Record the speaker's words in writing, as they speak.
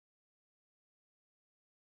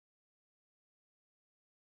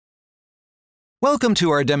Welcome to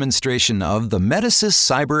our demonstration of the Metasys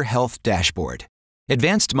Cyber Health Dashboard.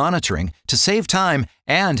 Advanced monitoring to save time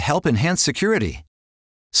and help enhance security.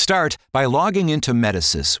 Start by logging into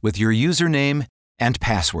Metasys with your username and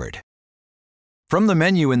password. From the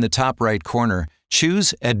menu in the top right corner,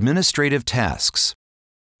 choose Administrative Tasks,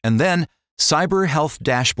 and then Cyber Health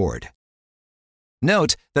Dashboard.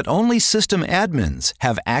 Note that only system admins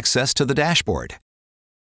have access to the dashboard.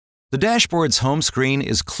 The dashboard's home screen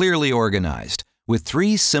is clearly organized with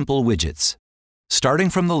three simple widgets. Starting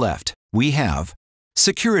from the left, we have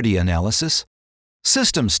Security Analysis,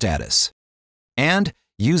 System Status, and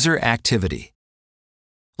User Activity.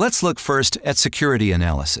 Let's look first at Security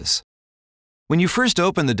Analysis. When you first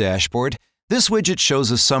open the dashboard, this widget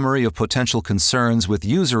shows a summary of potential concerns with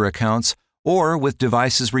user accounts or with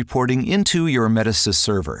devices reporting into your Metasys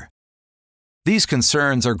server. These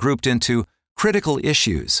concerns are grouped into critical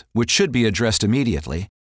issues, which should be addressed immediately,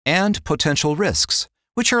 and potential risks,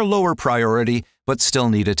 which are lower priority but still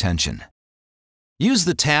need attention. Use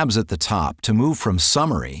the tabs at the top to move from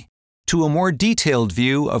Summary to a more detailed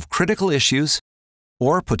view of critical issues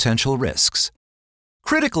or potential risks.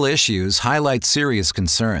 Critical issues highlight serious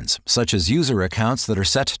concerns, such as user accounts that are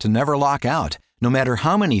set to never lock out, no matter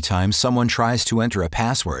how many times someone tries to enter a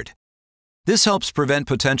password. This helps prevent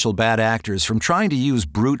potential bad actors from trying to use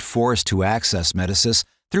brute force to access Metasys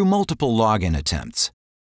through multiple login attempts.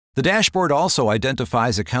 The dashboard also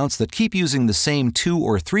identifies accounts that keep using the same 2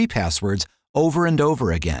 or 3 passwords over and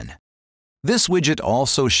over again. This widget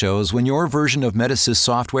also shows when your version of Metasys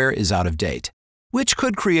software is out of date, which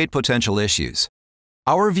could create potential issues.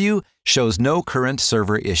 Our view shows no current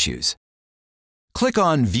server issues. Click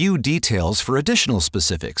on View Details for additional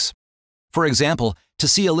specifics. For example, to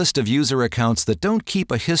see a list of user accounts that don't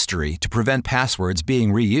keep a history to prevent passwords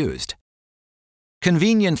being reused.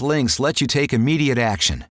 Convenient links let you take immediate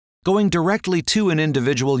action, going directly to an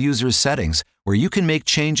individual user's settings where you can make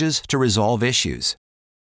changes to resolve issues.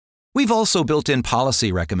 We've also built in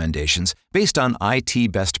policy recommendations based on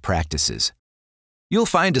IT best practices. You'll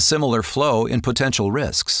find a similar flow in potential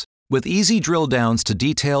risks, with easy drill downs to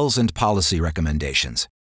details and policy recommendations.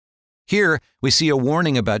 Here, we see a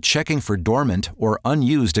warning about checking for dormant or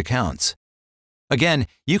unused accounts. Again,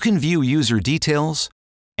 you can view user details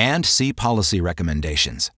and see policy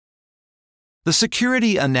recommendations. The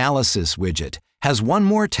Security Analysis widget has one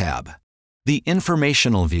more tab, the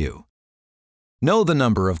Informational view. Know the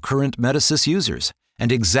number of current Metasys users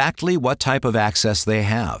and exactly what type of access they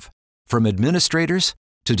have, from administrators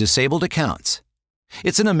to disabled accounts.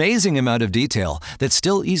 It's an amazing amount of detail that's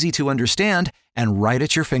still easy to understand and right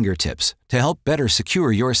at your fingertips to help better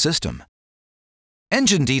secure your system.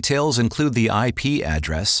 Engine details include the IP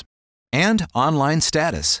address and online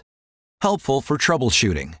status, helpful for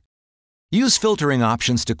troubleshooting. Use filtering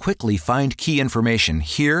options to quickly find key information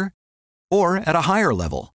here or at a higher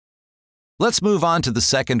level. Let's move on to the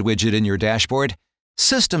second widget in your dashboard,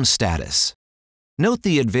 System Status. Note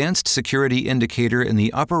the Advanced Security indicator in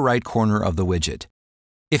the upper right corner of the widget.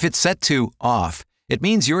 If it's set to Off, it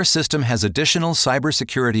means your system has additional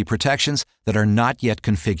cybersecurity protections that are not yet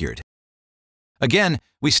configured. Again,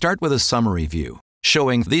 we start with a summary view,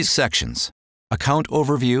 showing these sections: Account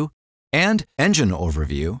Overview and Engine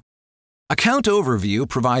Overview. Account Overview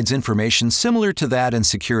provides information similar to that in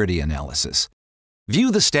Security Analysis. View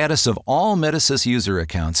the status of all Metasys user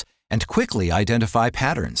accounts and quickly identify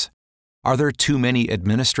patterns. Are there too many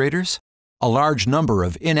administrators? A large number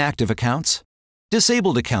of inactive accounts?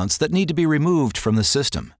 Disabled accounts that need to be removed from the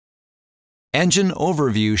system? Engine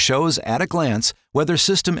Overview shows at a glance whether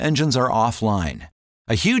system engines are offline,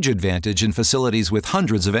 a huge advantage in facilities with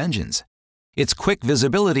hundreds of engines. It's quick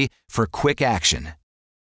visibility for quick action.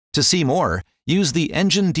 To see more, use the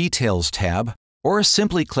Engine Details tab or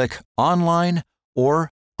simply click Online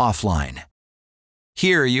or Offline.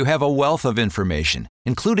 Here you have a wealth of information,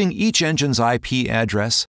 including each engine's IP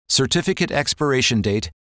address, certificate expiration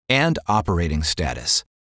date, and operating status.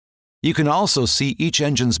 You can also see each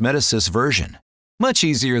engine's Metasys version, much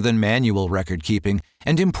easier than manual record keeping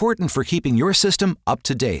and important for keeping your system up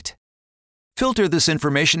to date. Filter this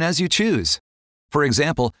information as you choose. For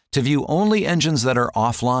example, to view only engines that are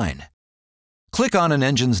offline. Click on an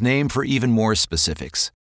engine's name for even more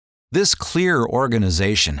specifics. This clear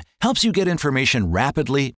organization helps you get information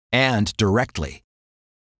rapidly and directly.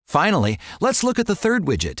 Finally, let's look at the third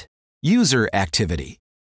widget, User Activity.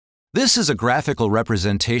 This is a graphical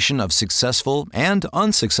representation of successful and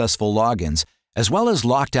unsuccessful logins, as well as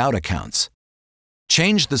locked-out accounts.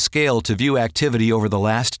 Change the scale to view activity over the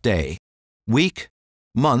last day, week,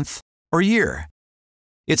 month, or year.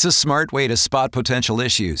 It's a smart way to spot potential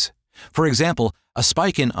issues, For example, a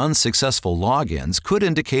spike in unsuccessful logins could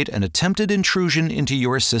indicate an attempted intrusion into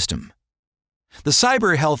your system. The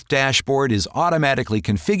Cyber Health Dashboard is automatically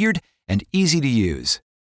configured and easy to use.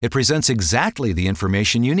 It presents exactly the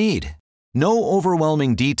information you need. No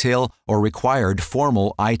overwhelming detail or required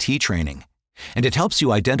formal IT training. And it helps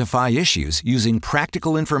you identify issues using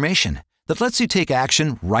practical information that lets you take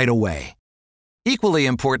action right away. Equally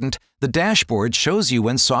important, the dashboard shows you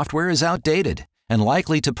when software is outdated and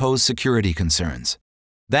likely to pose security concerns.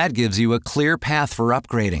 That gives you a clear path for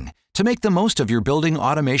upgrading to make the most of your building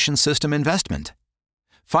automation system investment.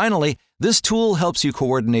 Finally, this tool helps you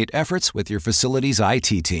coordinate efforts with your facility's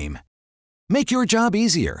IT team. Make your job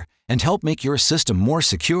easier and help make your system more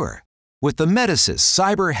secure with the Metasys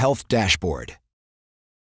Cyber Health Dashboard.